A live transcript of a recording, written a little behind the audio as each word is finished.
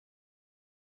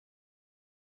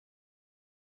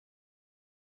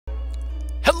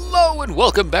Hello and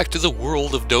welcome back to the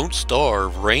world of Don't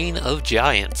Starve, Reign of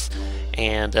Giants.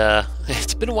 And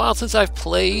it's been a while since I've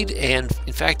played, and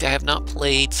in fact I have not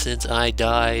played since I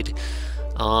died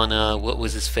on, what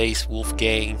was his face,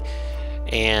 Wolfgang.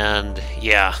 And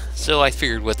yeah, so I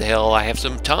figured what the hell, I have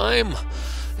some time,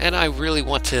 and I really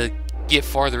want to get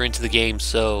farther into the game,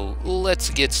 so let's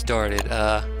get started.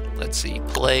 Let's see,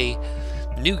 play,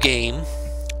 new game,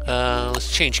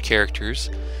 let's change characters.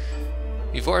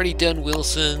 We've already done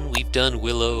Wilson, we've done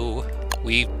Willow,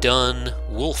 we've done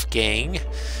Wolfgang,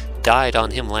 died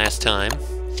on him last time.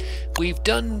 We've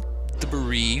done the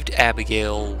bereaved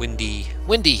Abigail, Wendy,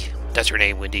 that's her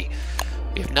name, Wendy.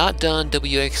 We have not done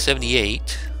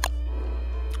WX78,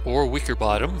 or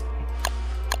Wickerbottom,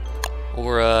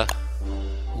 or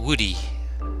Woodie,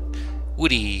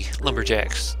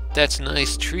 lumberjacks. That's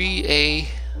nice. Tree A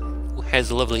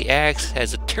has a lovely axe,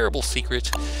 has a terrible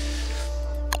secret.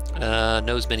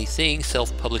 Knows many things,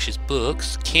 self-publishes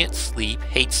books, can't sleep,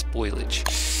 hates spoilage.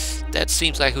 That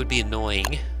seems like it would be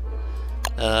annoying.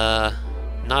 Not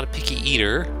a picky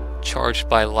eater, charged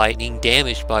by lightning,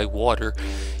 damaged by water,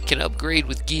 can upgrade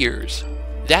with gears.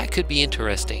 That could be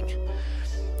interesting.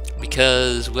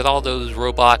 Because with all those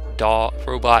robot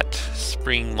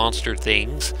spring monster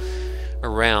things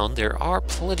around, there are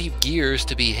plenty of gears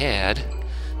to be had.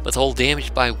 But the whole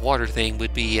damaged by water thing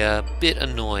would be a bit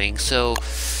annoying, so...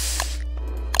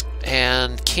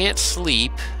 And can't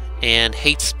sleep and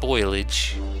hates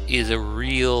spoilage is a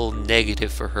real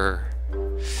negative for her.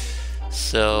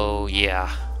 So,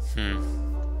 yeah.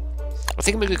 I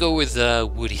think I'm going to go with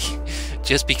Woodie,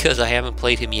 just because I haven't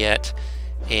played him yet.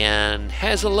 And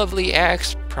has a lovely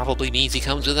axe, probably means he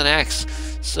comes with an axe.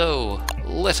 So,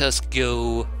 let us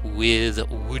go with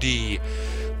Woodie,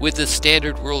 with the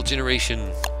standard world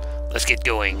generation. Let's get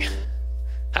going.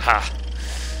 Haha.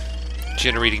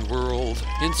 Generating world,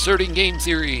 inserting game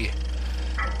theory,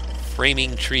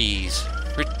 framing trees,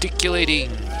 reticulating,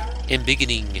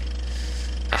 embiggening.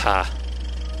 Haha.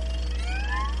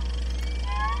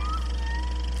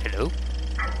 Hello?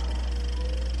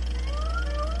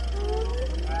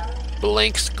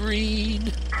 Blank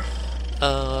screen.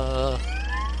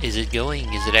 Is it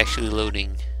going? Is it actually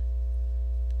loading?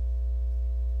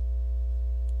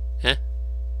 Huh?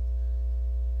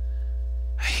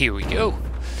 Here we go.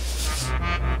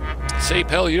 Say,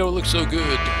 pal, you don't look so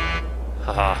good.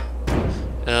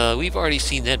 Haha. We've already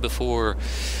seen that before.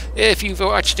 If you've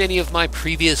watched any of my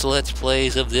previous Let's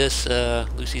Plays of this,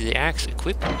 Lucy the Axe,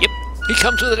 equip. Yep, he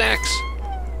comes with an axe.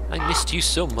 I missed you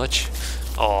so much.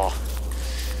 Aw.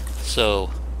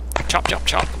 So, chop, chop,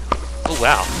 chop. Oh,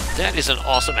 wow. That is an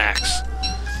awesome axe.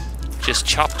 Just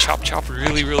chop, chop, chop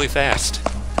really, really fast.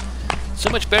 So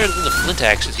much better than the flint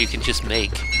axes you can just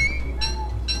make.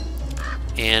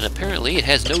 And apparently it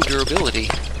has no durability,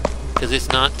 because it's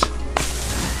not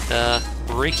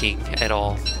breaking at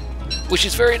all, which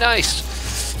is very nice.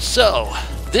 So,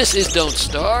 this is Don't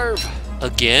Starve,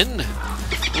 again,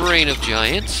 Reign of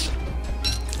Giants.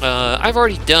 I've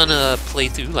already done a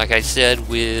playthrough, like I said,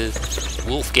 with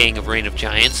Wolfgang of Reign of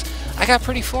Giants. I got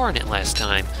pretty far in it last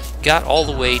time. Got all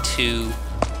the way to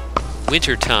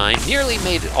wintertime, nearly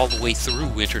made it all the way through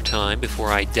wintertime before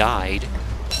I died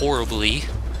horribly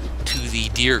to the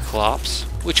deer clops,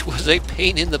 which was a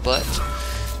pain in the butt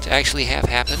to actually have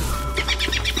happen.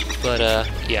 But,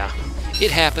 yeah,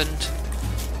 it happened,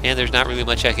 and there's not really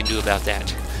much I can do about that.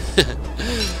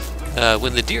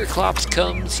 When the deer clops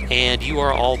comes and you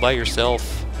are all by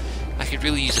yourself, I could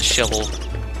really use a shovel,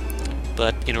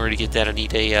 but in order to get that I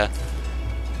need a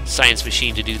science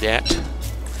machine to do that.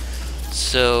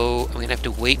 So, I'm going to have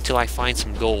to wait until I find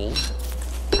some gold.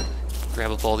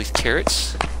 Grab up all these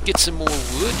carrots. Get some more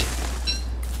wood.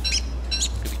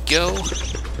 There we go.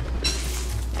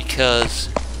 Because,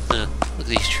 look at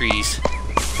these trees.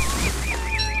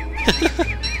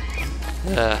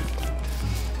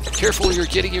 Careful, you're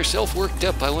getting yourself worked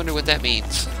up. I wonder what that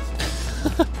means.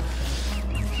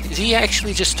 Is he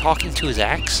actually just talking to his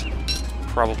axe?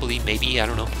 Probably, maybe, I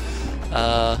don't know.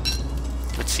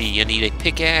 Let's see, I need a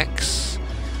pickaxe,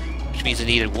 which means I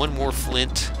needed one more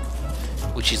flint.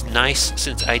 Which is nice,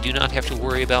 since I do not have to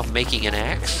worry about making an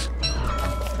axe.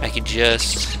 I can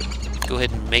just go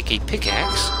ahead and make a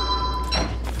pickaxe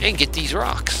and get these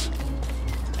rocks.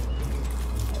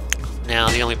 Now,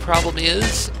 the only problem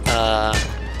is,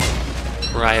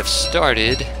 where I have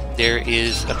started, there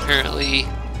is apparently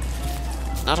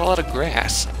not a lot of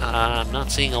grass. I'm not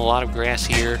seeing a lot of grass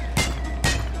here,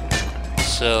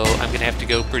 so I'm going to have to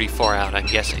go pretty far out, I'm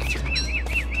guessing.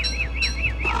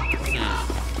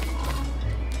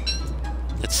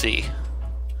 Let's see.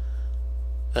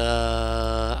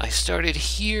 I started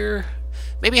here.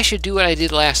 Maybe I should do what I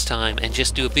did last time and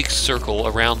just do a big circle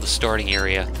around the starting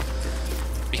area.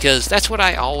 Because that's what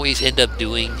I always end up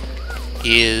doing,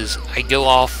 is I go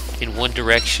off in one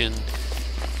direction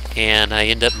and I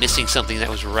end up missing something that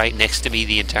was right next to me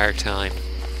the entire time.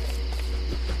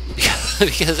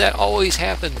 Because that always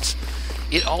happens.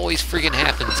 It always friggin'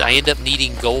 happens. I end up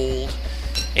needing gold,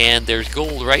 and there's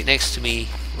gold right next to me,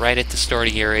 right at the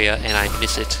starting area, and I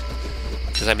miss it.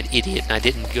 Because I'm an idiot and I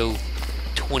didn't go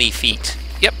 20 feet.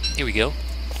 Yep, here we go.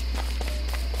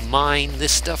 Mine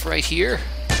this stuff right here.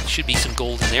 Should be some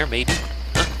gold in there, maybe.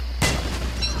 Huh?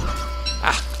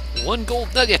 Ah, 1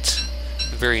 gold nugget.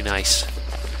 Very nice.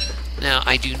 Now,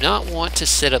 I do not want to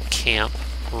set up camp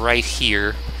right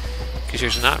here, because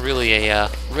there's not really a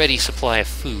ready supply of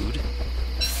food.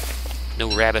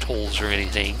 No rabbit holes or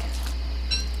anything.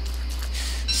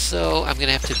 So I'm going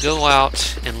to have to go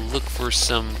out and look for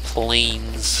some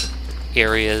plains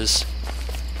areas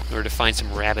in order to find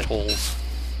some rabbit holes,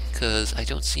 because I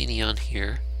don't see any on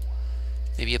here.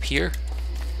 Maybe up here?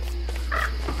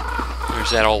 Or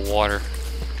is that all water?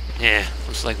 Eh,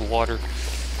 looks like water.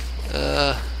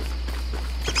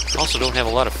 Also don't have a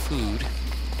lot of food.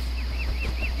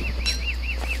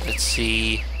 Let's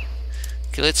see.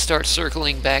 Okay, let's start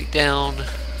circling back down.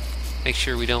 Make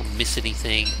sure we don't miss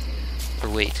anything. Or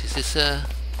wait, is this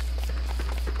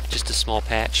just a small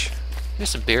patch? There's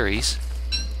some berries.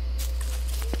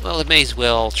 Well, I may as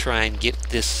well try and get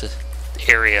this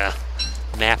area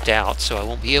mapped out, so I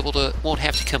won't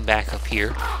have to come back up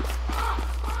here.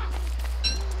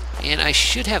 And I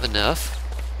should have enough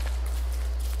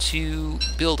to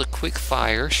build a quick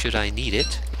fire should I need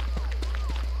it.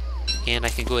 And I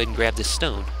can go ahead and grab this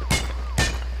stone,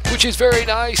 which is very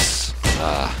nice.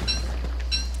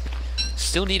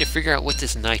 Still need to figure out what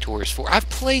this night ore is for. I've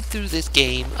played through this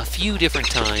game a few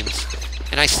different times,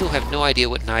 and I still have no idea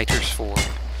what night ore's for.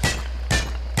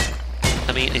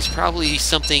 I mean, it's probably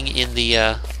something in the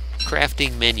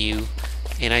crafting menu,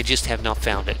 and I just have not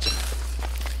found it.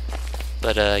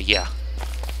 But yeah.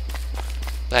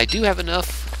 But I do have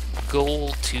enough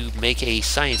gold to make a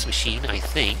science machine, I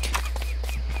think.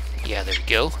 Yeah, there we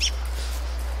go.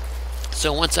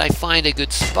 So once I find a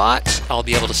good spot, I'll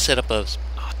be able to set up a...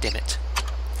 Oh, damn it.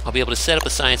 I'll be able to set up a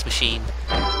science machine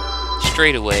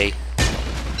straight away,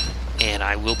 and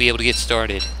I will be able to get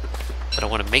started. But I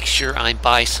want to make sure I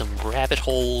buy some rabbit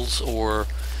holes or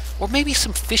maybe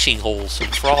some fishing holes, some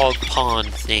frog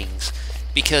pond things.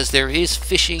 Because there is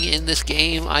fishing in this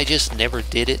game, I just never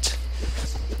did it.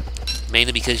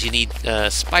 Mainly because you need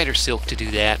spider silk to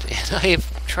do that, and I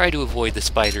have tried to avoid the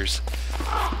spiders.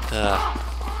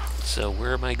 So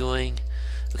where am I going?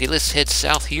 Okay, let's head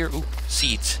south here. Ooh,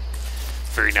 seeds.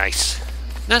 Very nice.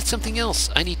 Not something else.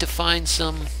 I need to find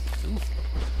some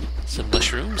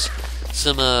mushrooms,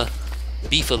 some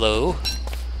beefalo,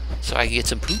 so I can get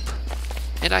some poop,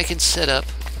 and I can set up.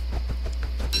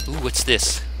 Ooh, what's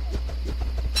this?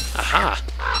 Aha!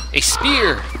 A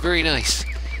spear! Very nice.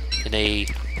 And a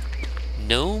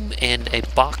gnome and a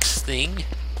box thing,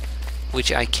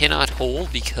 which I cannot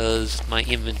hold because my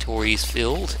inventory is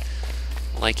filled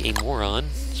like a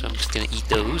moron, so I'm just gonna eat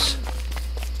those.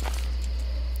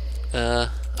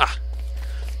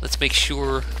 Let's make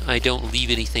sure I don't leave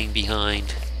anything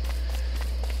behind.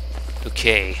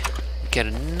 Okay, got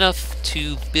enough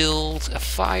to build a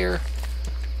fire,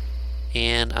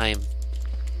 and I'm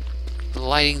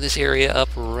lighting this area up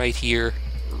right here,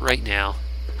 right now,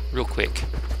 real quick.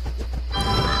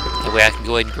 That way I can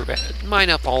go ahead and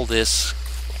mine up all this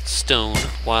stone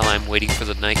while I'm waiting for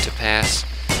the night to pass,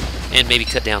 and maybe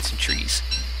cut down some trees.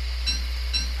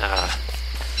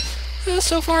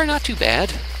 So far, not too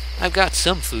bad. I've got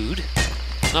some food.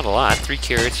 Not a lot. 3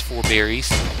 carrots, 4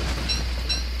 berries.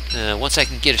 Once I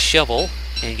can get a shovel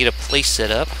and get a place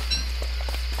set up,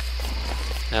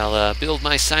 I'll build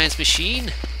my science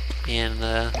machine. And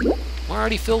we're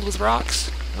already filled with rocks.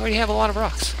 I already have a lot of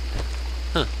rocks.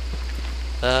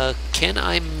 Huh. Can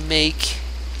I make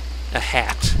a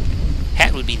hat?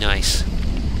 Hat would be nice.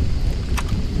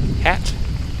 Hat?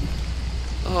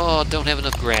 Oh, don't have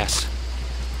enough grass.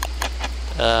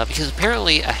 Because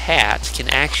apparently a hat can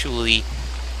actually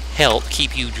help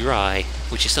keep you dry,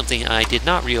 which is something I did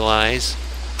not realize.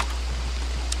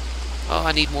 Oh,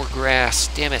 I need more grass.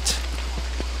 Damn it.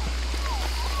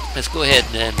 Let's go ahead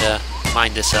and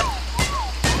mine this up.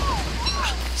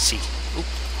 Let's see. Oop,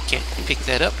 can't pick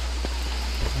that up.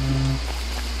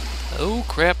 Oh,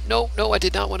 crap. No, no, I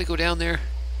did not want to go down there.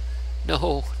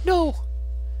 No, no.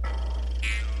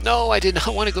 No, I did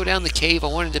not want to go down the cave. I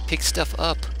wanted to pick stuff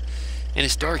up. And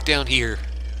it's dark down here.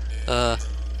 Oh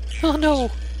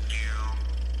no!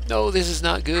 No, this is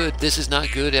not good. This is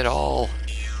not good at all.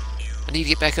 I need to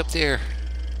get back up there.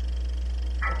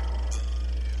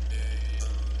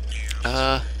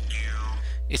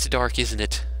 It's dark, isn't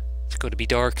it? It's going to be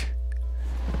dark.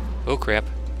 Oh crap.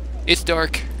 It's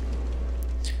dark.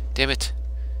 Damn it.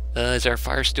 Is our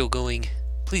fire still going?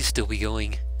 Please still be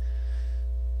going.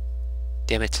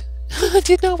 Damn it. I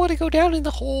did not want to go down in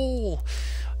the hole.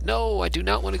 No, I do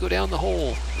not want to go down the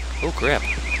hole. Oh crap.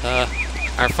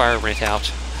 Our fire went out.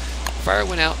 Fire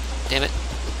went out. Damn it.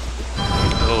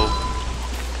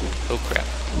 Oh crap.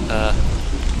 Do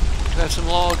I have some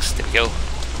logs? There we go.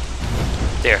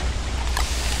 There.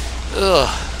 Ugh.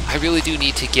 I really do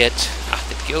need to get...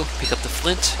 there we go. Pick up the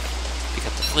flint. Pick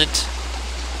up the flint.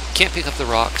 Can't pick up the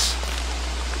rocks.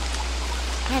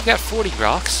 I've got 40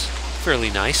 rocks. Fairly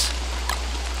nice.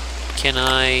 Can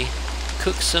I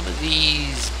cook some of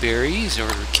these berries or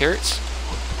carrots?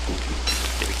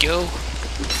 There we go.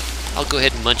 I'll go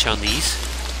ahead and munch on these.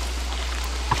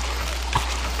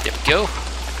 There we go.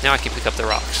 Now I can pick up the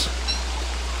rocks.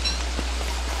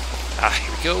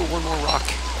 Here we go. One more rock.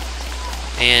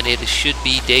 And it should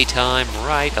be daytime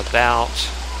right about.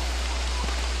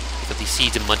 Pick up these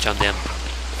seeds and munch on them.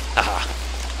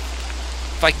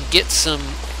 If I can get some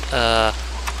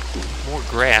more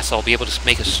grass, I'll be able to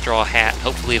make a straw hat.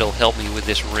 Hopefully it'll help me with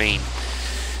this rain,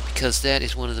 because that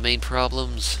is one of the main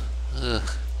problems.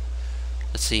 Let's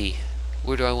see.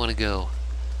 Where do I want to go?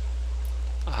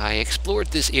 I explored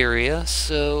this area,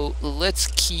 so let's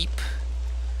keep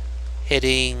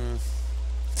heading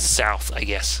south, I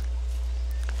guess.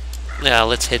 Now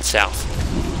let's head south.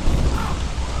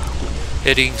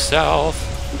 Heading south.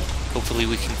 Hopefully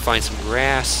we can find some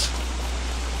grass.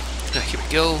 Here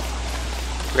we go.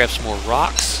 Grab some more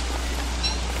rocks.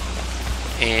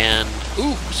 And,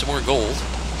 ooh, some more gold.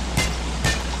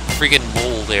 Friggin'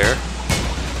 mole there.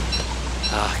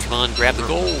 Come on, grab the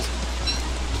gold.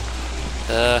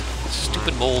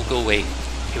 Stupid mole, go away.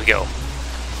 Here we go.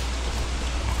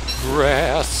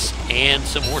 Grass and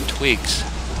some more twigs.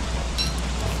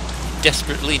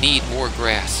 Desperately need more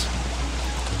grass.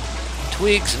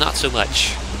 Twigs, not so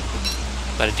much.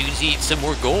 But I do need some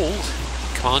more gold.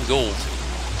 Come on, gold.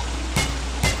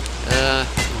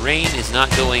 Rain is not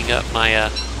going up.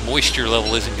 My moisture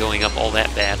level isn't going up all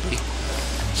that badly.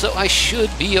 So I should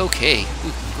be okay.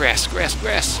 Ooh, grass, grass,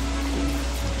 grass.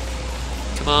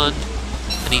 Come on.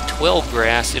 I need 12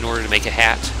 grass in order to make a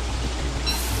hat.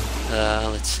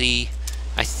 Let's see.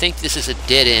 I think this is a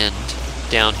dead end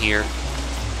down here.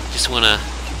 Just want to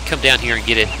come down here and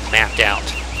get it mapped out.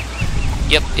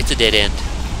 Yep, it's a dead end.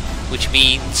 Which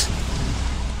means...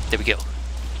 There we go.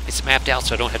 It's mapped out,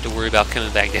 so I don't have to worry about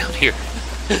coming back down here.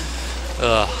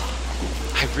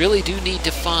 I really do need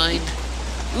to find...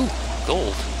 Ooh,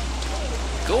 gold.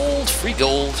 Gold, free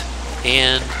gold,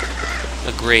 and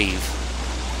a grave.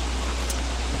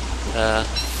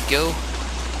 Go.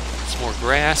 Some more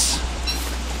grass.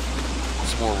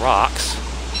 Some more rocks.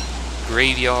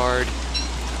 Graveyard.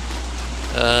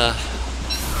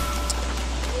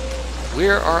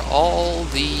 Where are all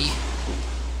the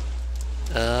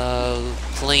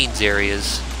plains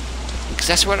areas? Because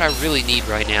that's what I really need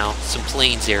right now, some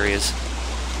plains areas.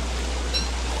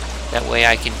 That way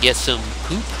I can get some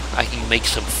poop, I can make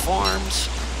some farms,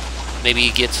 maybe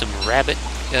get some rabbit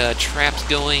traps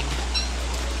going.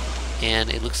 And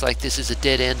it looks like this is a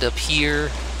dead end up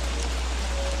here.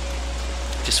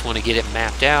 Just want to get it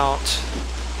mapped out.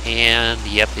 And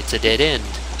yep, it's a dead end.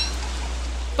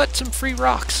 But some free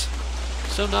rocks.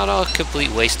 So not a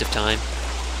complete waste of time.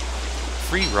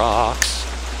 Free rocks.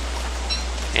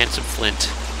 And some flint.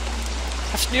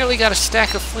 I've nearly got a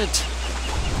stack of flint.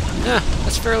 Yeah,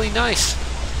 that's fairly nice.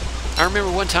 I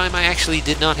remember one time I actually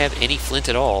did not have any flint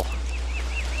at all.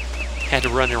 Had to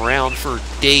run around for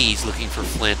days looking for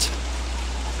flint.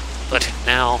 But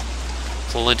now,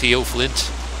 plenty of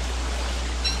flint.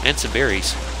 And some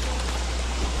berries.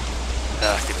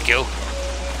 There we go.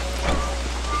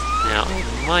 Now,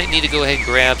 I might need to go ahead and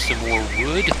grab some more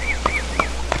wood.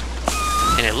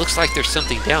 And it looks like there's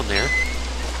something down there.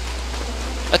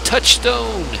 A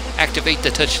touchstone! Activate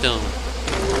the touchstone.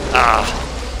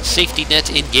 Safety net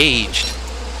engaged.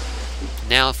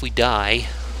 Now if we die,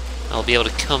 I'll be able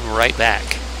to come right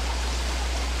back.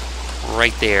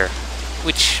 Right there.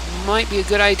 Which might be a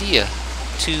good idea,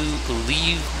 to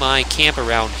leave my camp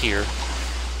around here.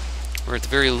 Or at the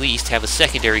very least, have a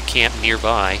secondary camp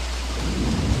nearby.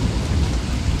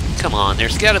 Come on,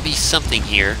 there's got to be something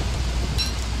here.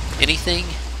 Anything?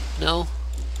 No?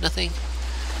 Nothing?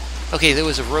 Okay, there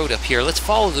was a road up here. Let's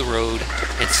follow the road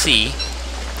and see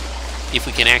if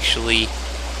we can actually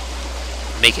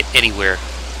make it anywhere.